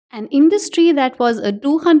An industry that was a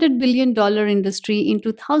 $200 billion industry in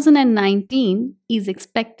 2019 is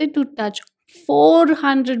expected to touch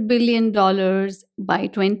 $400 billion by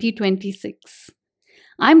 2026.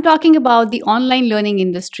 I'm talking about the online learning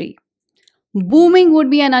industry. Booming would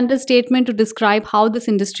be an understatement to describe how this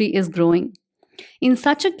industry is growing. In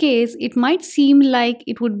such a case, it might seem like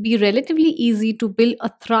it would be relatively easy to build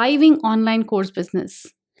a thriving online course business.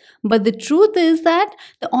 But the truth is that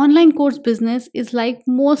the online course business is like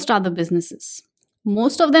most other businesses.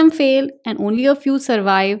 Most of them fail, and only a few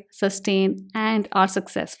survive, sustain, and are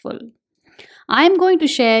successful. I am going to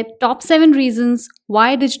share top 7 reasons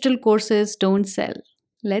why digital courses don't sell.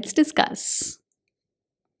 Let's discuss.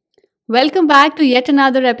 Welcome back to yet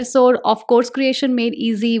another episode of Course Creation Made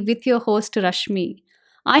Easy with your host Rashmi.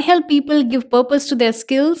 I help people give purpose to their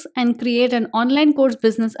skills and create an online course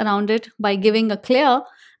business around it by giving a clear,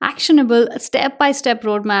 actionable, step by step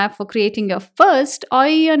roadmap for creating your first or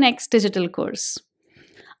your next digital course.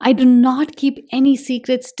 I do not keep any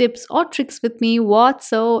secrets, tips, or tricks with me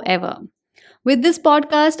whatsoever. With this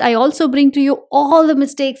podcast, I also bring to you all the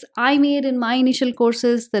mistakes I made in my initial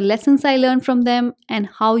courses, the lessons I learned from them, and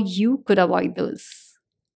how you could avoid those.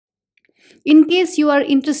 In case you are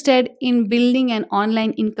interested in building an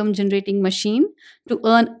online income generating machine to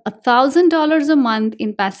earn $1,000 a month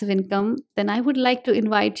in passive income, then I would like to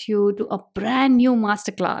invite you to a brand new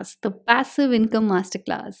masterclass, the Passive Income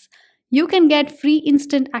Masterclass. You can get free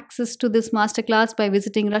instant access to this masterclass by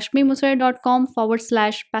visiting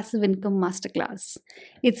rashmimusare.com/passive income masterclass.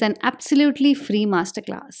 It's an absolutely free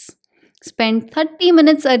masterclass. Spend 30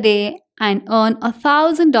 minutes a day and earn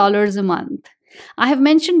 $1,000 a month. I have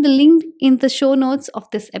mentioned the link in the show notes of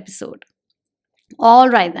this episode. All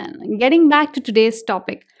right, then, getting back to today's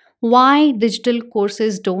topic, why digital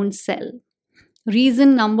courses don't sell.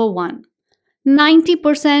 Reason number 1,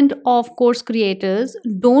 90% of course creators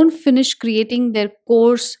don't finish creating their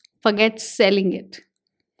course, forget selling it.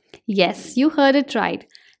 Yes, you heard it right.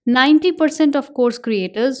 90% of course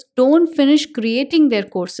creators don't finish creating their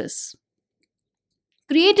courses.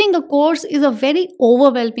 Creating a course is a very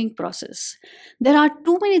overwhelming process. There are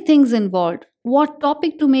too many things involved. What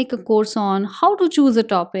topic to make a course on, how to choose a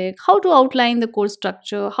topic, how to outline the course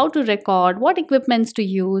structure, how to record, what equipments to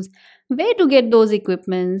use, where to get those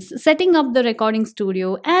equipments, setting up the recording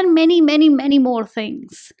studio, and many, many, many more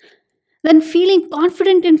things. Then feeling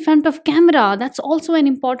confident in front of camera, that's also an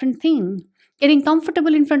important thing. Getting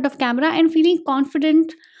comfortable in front of camera and feeling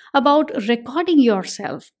confident about recording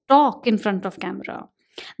yourself, talk in front of camera.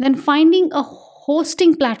 Then finding a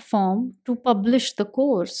hosting platform to publish the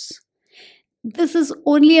course. This is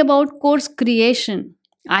only about course creation.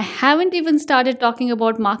 I haven't even started talking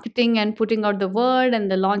about marketing and putting out the word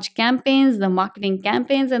and the launch campaigns, the marketing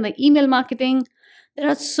campaigns, and the email marketing. There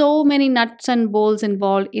are so many nuts and bolts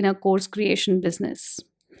involved in a course creation business.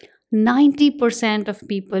 90% of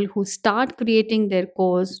people who start creating their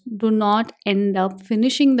course do not end up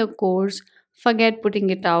finishing the course, forget putting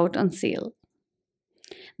it out on sale.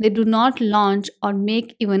 They do not launch or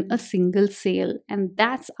make even a single sale. And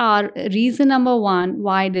that's our reason number 1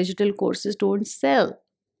 why digital courses don't sell.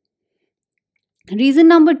 Reason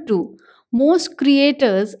number 2, most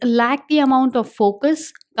creators lack the amount of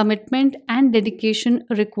focus, commitment, and dedication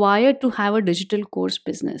required to have a digital course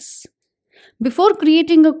business. Before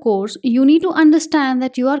creating a course, you need to understand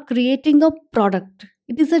that you are creating a product.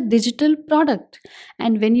 It is a digital product.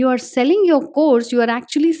 And when you are selling your course, you are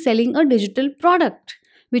actually selling a digital product,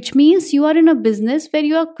 which means you are in a business where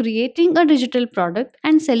you are creating a digital product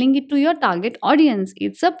and selling it to your target audience.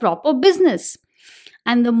 It's a proper business.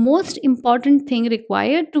 And the most important thing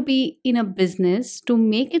required to be in a business to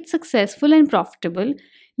make it successful and profitable,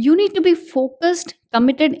 you need to be focused,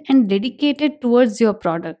 committed, and dedicated towards your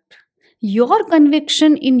product. Your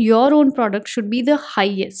conviction in your own product should be the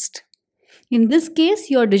highest. In this case,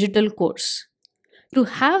 your digital course. To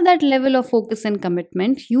have that level of focus and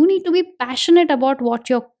commitment, you need to be passionate about what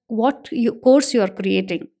your course you are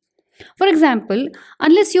creating. For example,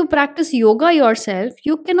 unless you practice yoga yourself,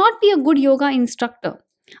 you cannot be a good yoga instructor.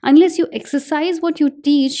 Unless you exercise what you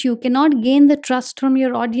teach, you cannot gain the trust from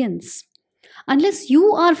your audience. Unless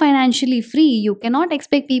you are financially free, you cannot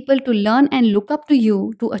expect people to learn and look up to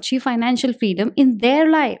you to achieve financial freedom in their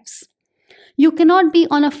lives. You cannot be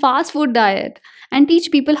on a fast food diet and teach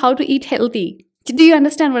people how to eat healthy. Do you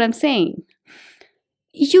understand what I'm saying?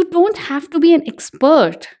 You don't have to be an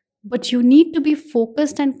expert, but you need to be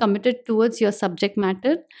focused and committed towards your subject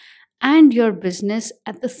matter and your business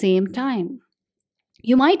at the same time.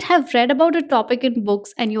 You might have read about a topic in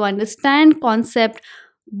books and you understand concept,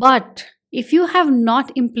 but If you have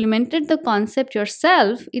not implemented the concept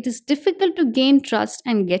yourself, it is difficult to gain trust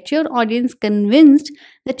and get your audience convinced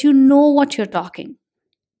that you know what you're talking.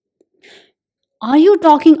 Are you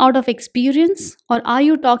talking out of experience, or are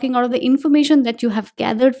you talking out of the information that you have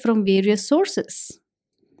gathered from various sources?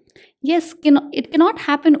 Yes, it cannot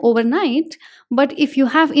happen overnight, but if you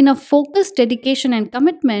have enough focus, dedication, and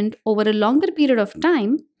commitment over a longer period of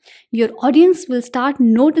time, your audience will start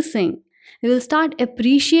noticing. They will start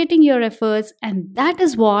appreciating your efforts, and that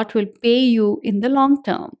is what will pay you in the long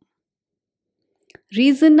term.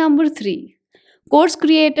 Reason number three: course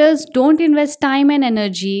creators don't invest time and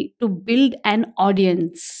energy to build an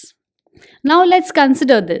audience. Now, let's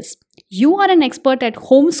consider this. You are an expert at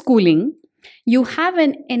homeschooling. You have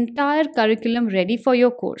an entire curriculum ready for your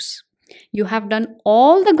course. You have done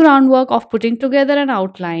all the groundwork of putting together an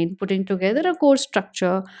outline, putting together a course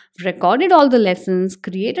structure, recorded all the lessons,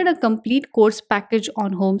 created a complete course package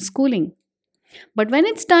on homeschooling. But when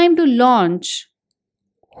it's time to launch,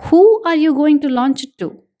 who are you going to launch it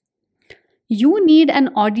to? You need an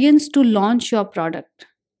audience to launch your product.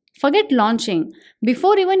 Forget launching.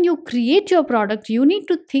 Before even you create your product, you need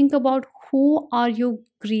to think about who are you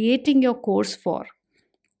creating your course for.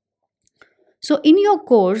 So in your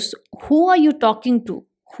course, who are you talking to?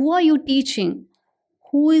 Who are you teaching?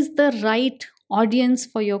 Who is the right audience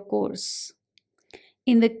for your course?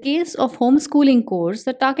 In the case of homeschooling course,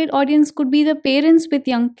 the target audience could be the parents with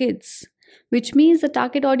young kids, which means the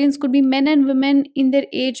target audience could be men and women in their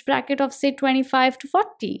age bracket of say 25 to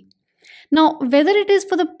 40. Now, whether it is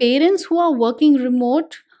for the parents who are working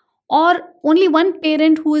remote, or only one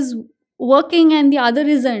parent who is working and the other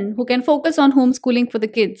isn't, who can focus on homeschooling for the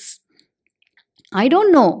kids, I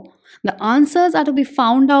don't know. The answers are to be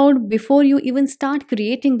found out before you even start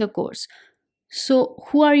creating the course. So,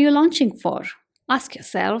 who are you launching for? Ask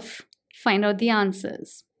yourself, find out the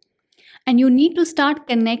answers. And you need to start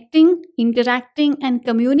connecting, interacting, and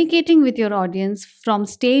communicating with your audience from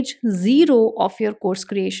stage zero of your course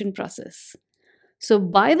creation process. So,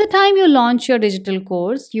 by the time you launch your digital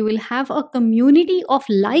course, you will have a community of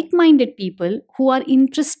like minded people who are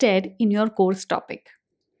interested in your course topic.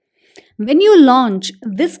 When you launch,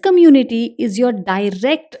 this community is your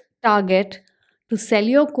direct target to sell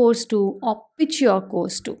your course to or pitch your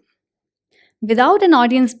course to. Without an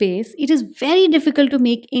audience base, it is very difficult to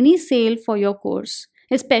make any sale for your course,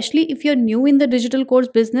 especially if you're new in the digital course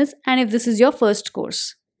business and if this is your first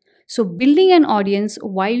course. So, building an audience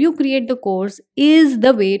while you create the course is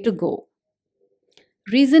the way to go.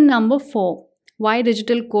 Reason number four: why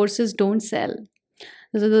digital courses don't sell.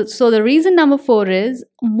 So the reason number four is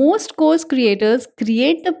most course creators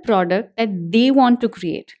create the product that they want to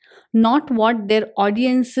create, not what their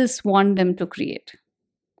audiences want them to create.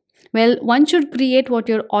 Well, one should create what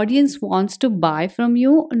your audience wants to buy from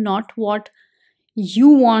you, not what you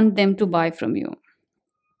want them to buy from you.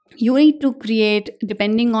 You need to create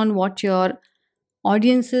depending on what your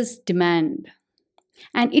audiences demand.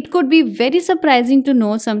 And it could be very surprising to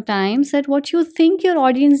know sometimes that what you think your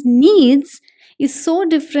audience needs is so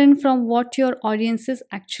different from what your audiences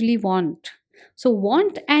actually want. So,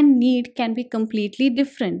 want and need can be completely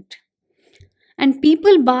different. And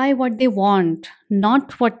people buy what they want,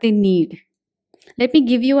 not what they need. Let me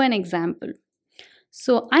give you an example.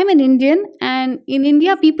 So, I'm an Indian, and in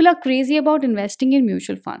India, people are crazy about investing in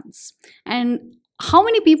mutual funds. And how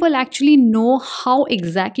many people actually know how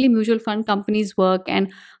exactly mutual fund companies work,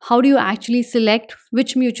 and how do you actually select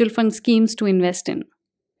which mutual fund schemes to invest in?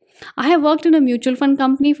 I have worked in a mutual fund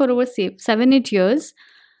company for over say 7-8 years,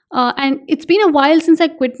 and it's been a while since I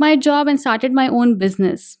quit my job and started my own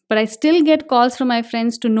business. But I still get calls from my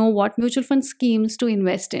friends to know what mutual fund schemes to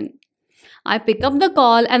invest in. I pick up the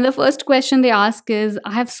call, and the first question they ask is,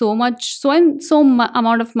 I have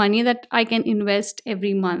amount of money that I can invest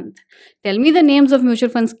every month. Tell me the names of mutual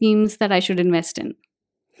fund schemes that I should invest in.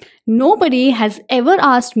 Nobody has ever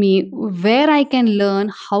asked me where I can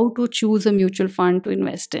learn how to choose a mutual fund to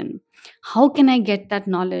invest in. How can I get that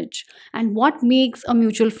knowledge? And what makes a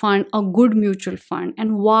mutual fund a good mutual fund?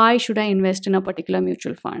 And why should I invest in a particular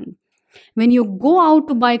mutual fund? When you go out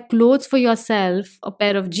to buy clothes for yourself, a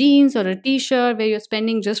pair of jeans or a t-shirt where you're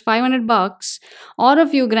spending just $500 or a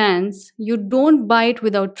few grands, you don't buy it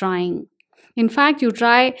without trying. In fact, you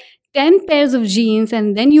try 10 pairs of jeans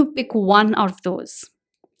and then you pick one out of those.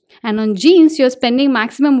 And on jeans, you're spending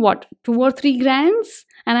maximum what? 2 or 3 grands?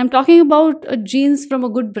 And I'm talking about jeans from a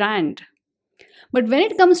good brand. But when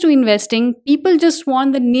it comes to investing, people just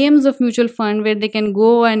want the names of mutual fund where they can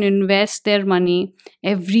go and invest their money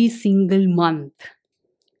every single month.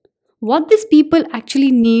 What these people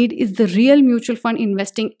actually need is the real mutual fund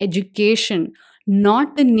investing education,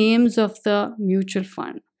 not the names of the mutual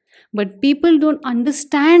fund. But people don't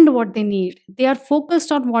understand what they need. They are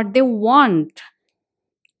focused on what they want.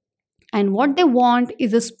 And what they want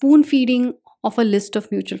is a spoon feeding of a list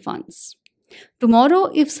of mutual funds.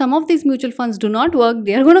 Tomorrow, if some of these mutual funds do not work,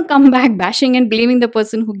 they are going to come back bashing and blaming the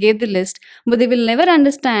person who gave the list, but they will never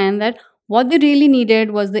understand that what they really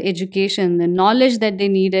needed was the education, the knowledge that they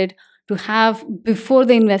needed to have before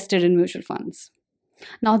they invested in mutual funds.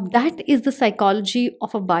 Now, that is the psychology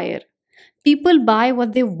of a buyer. People buy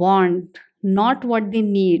what they want, not what they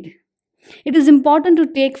need. It is important to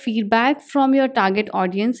take feedback from your target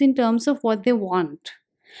audience in terms of what they want.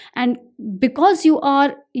 And because you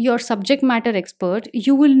are your subject matter expert,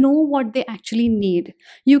 you will know what they actually need.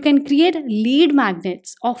 You can create lead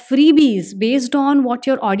magnets or freebies based on what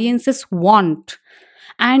your audiences want.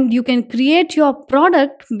 And you can create your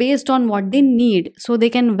product based on what they need so they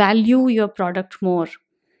can value your product more.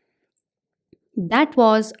 That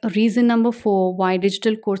was reason number 4 why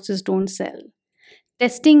digital courses don't sell.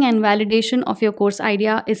 Testing and validation of your course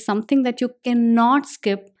idea is something that you cannot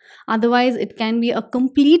skip. Otherwise, it can be a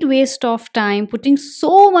complete waste of time putting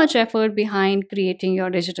so much effort behind creating your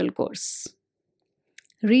digital course.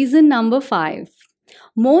 Reason number 5.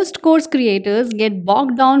 Most course creators get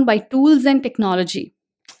bogged down by tools and technology.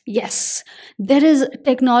 Yes, there is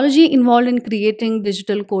technology involved in creating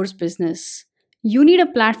digital course business. You need a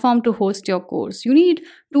platform to host your course. You need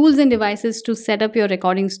tools and devices to set up your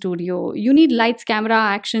recording studio. You need lights, camera,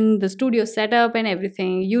 action, the studio setup, and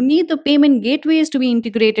everything. You need the payment gateways to be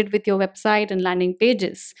integrated with your website and landing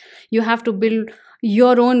pages. You have to build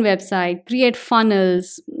your own website, create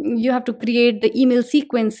funnels. You have to create the email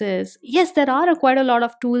sequences. Yes, there are quite a lot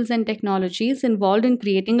of tools and technologies involved in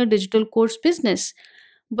creating a digital course business.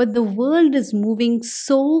 But the world is moving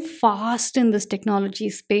so fast in this technology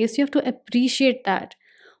space. You have to appreciate that.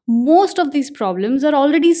 Most of these problems are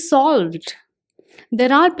already solved.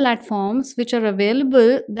 There are platforms which are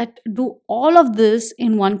available that do all of this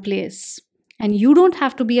in one place. And you don't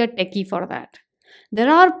have to be a techie for that. There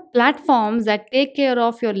are platforms that take care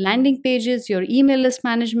of your landing pages, your email list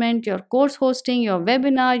management, your course hosting, your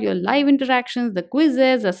webinar, your live interactions, the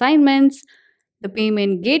quizzes, assignments, the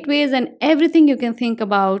payment gateways, and everything you can think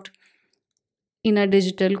about in a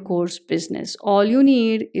digital course business. All you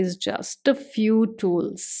need is just a few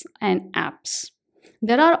tools and apps.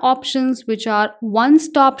 There are options which are one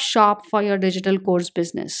stop shop for your digital course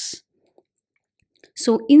business.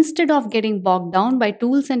 So instead of getting bogged down by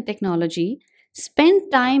tools and technology,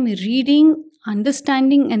 spend time reading,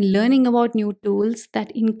 understanding, and learning about new tools that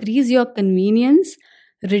increase your convenience,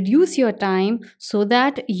 reduce your time so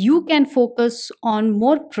that you can focus on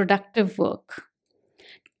more productive work.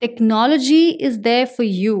 Technology is there for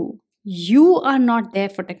you. You are not there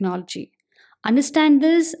for technology. Understand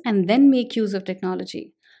this and then make use of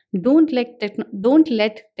technology. Don't let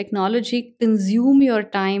technology consume your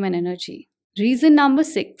time and energy. Reason number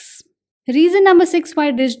 6. Reason number 6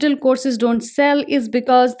 why digital courses don't sell is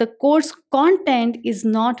because the course content is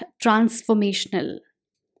not transformational.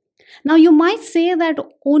 Now, you might say that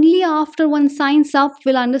only after one signs up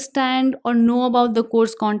will understand or know about the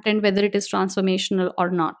course content, whether it is transformational or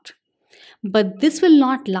not. But this will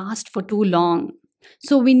not last for too long.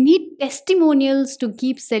 So, we need testimonials to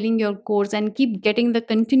keep selling your course and keep getting the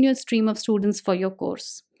continuous stream of students for your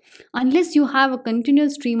course. Unless you have a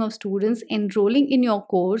continuous stream of students enrolling in your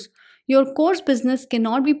course business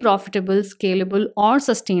cannot be profitable, scalable, or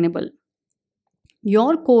sustainable.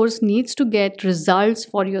 Your course needs to get results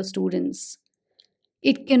for your students.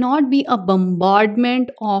 It cannot be a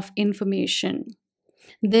bombardment of information.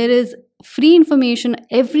 There is free information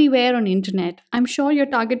everywhere on internet. I'm sure your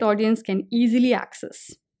target audience can easily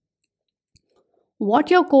access.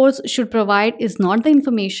 What your course should provide is not the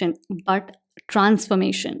information but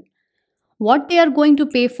transformation. What they are going to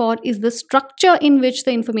pay for is the structure in which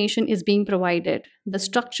the information is being provided. The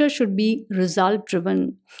structure should be result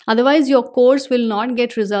driven. Otherwise, your course will not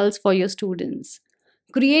get results for your students.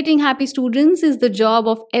 Creating happy students is the job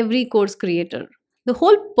of every course creator. The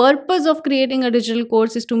whole purpose of creating a digital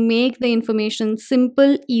course is to make the information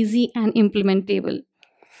simple, easy, and implementable.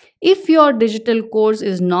 If your digital course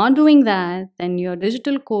is not doing that, then your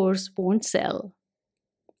digital course won't sell.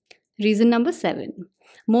 Reason number 7.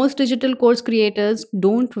 Most digital course creators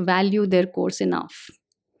don't value their course enough.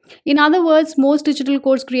 In other words, most digital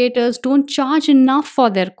course creators don't charge enough for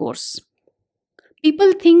their course.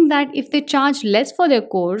 People think that if they charge less for their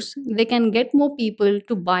course, they can get more people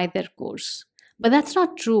to buy their course. But that's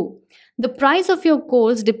not true. The price of your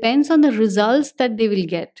course depends on the results that they will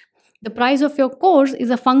get. The price of your course is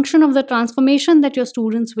a function of the transformation that your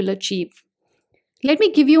students will achieve. Let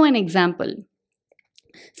me give you an example.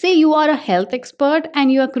 Say you are a health expert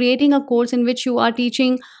and you are creating a course in which you are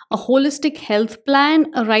teaching a holistic health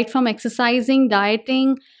plan, right from exercising,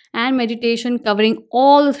 dieting, and meditation, covering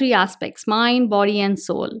all the three aspects: mind, body, and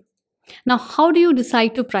soul. Now, how do you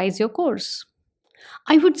decide to price your course?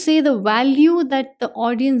 I would say the value that the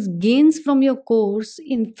audience gains from your course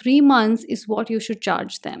in 3 months is what you should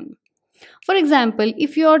charge them. For example,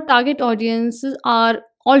 if your target audiences are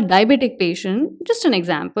all diabetic patients, just an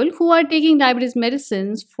example, who are taking diabetes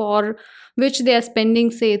medicines for which they are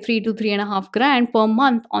spending, say, 3 to 3.5 grand per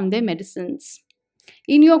month on their medicines.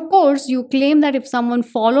 In your course, you claim that if someone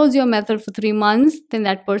follows your method for 3 months, then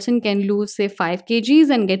that person can lose, say, 5 kgs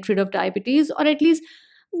and get rid of diabetes, or at least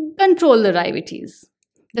control the diabetes.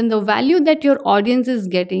 Then the value that your audience is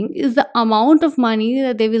getting is the amount of money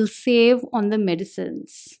that they will save on the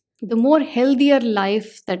medicines, the more healthier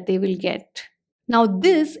life that they will get. Now,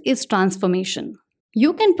 this is transformation.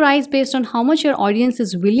 You can price based on how much your audience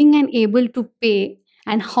is willing and able to pay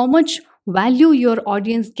and how much value your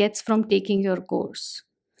audience gets from taking your course.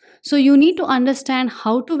 So, you need to understand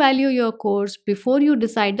how to value your course before you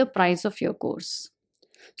decide the price of your course.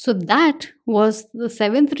 So, that was the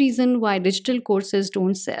seventh reason why digital courses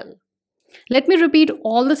don't sell. Let me repeat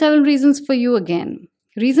all the 7 reasons for you again.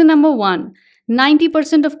 Reason number 1: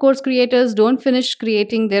 90% of course creators don't finish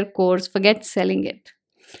creating their course, forget selling it.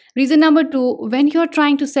 Reason number 2: when you're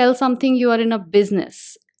trying to sell something, you are in a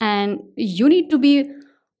business and you need to be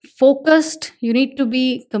focused, you need to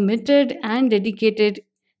be committed and dedicated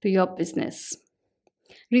to your business.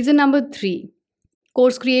 Reason number 3: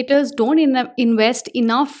 course creators don't invest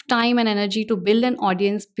enough time and energy to build an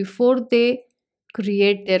audience before they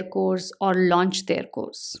create their course or launch their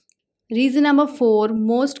course. Reason number 4: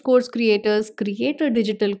 most course creators create a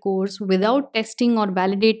digital course without testing or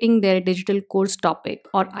validating their digital course topic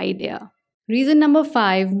or idea. Reason number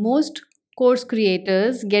 5: most course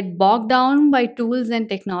creators get bogged down by tools and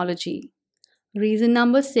technology. Reason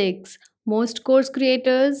number 6: most course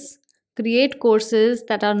creators create courses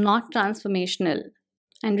that are not transformational.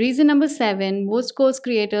 And reason number 7: most course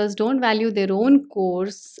creators don't value their own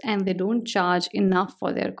course and they don't charge enough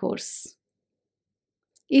for their course.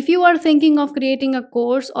 If you are thinking of creating a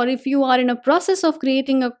course or if you are in a process of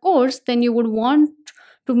creating a course, then you would want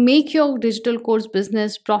to make your digital course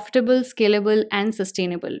business profitable, scalable, and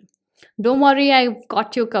sustainable. Don't worry, I've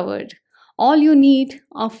got you covered. All you need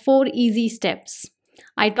are 4 easy steps.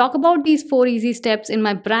 I talk about these 4 easy steps in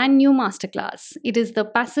my brand new masterclass. It is the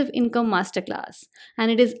Passive Income Masterclass and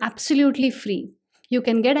it is absolutely free. You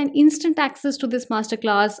can get an instant access to this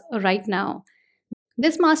masterclass right now.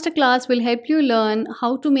 This masterclass will help you learn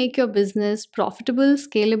how to make your business profitable,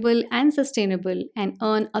 scalable, and sustainable and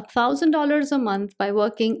earn $1,000 a month by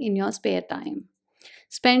working in your spare time.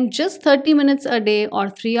 Spend just 30 minutes a day or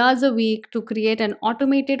 3 hours a week to create an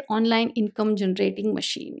automated online income generating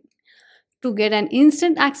machine. To get an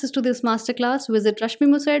instant access to this masterclass, visit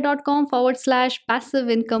rashmimusare.com/passive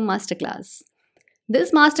income masterclass.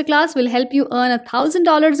 This masterclass will help you earn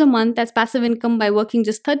 $1,000 a month as passive income by working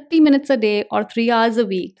just 30 minutes a day or 3 hours a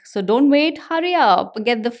week. So don't wait, hurry up.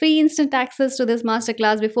 Get the free instant access to this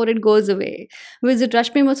masterclass before it goes away. Visit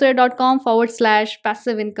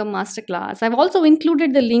rashmimusare.com/passive income masterclass. I've also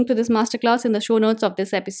included the link to this masterclass in the show notes of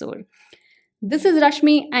this episode. This is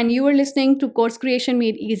Rashmi, and you are listening to Course Creation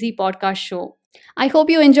Made Easy podcast show. I hope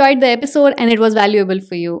you enjoyed the episode and it was valuable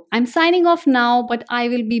for you. I'm signing off now, but I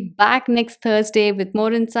will be back next Thursday with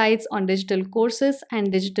more insights on digital courses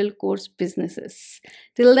and digital course businesses.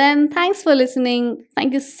 Till then, thanks for listening.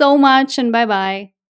 Thank you so much, and bye bye.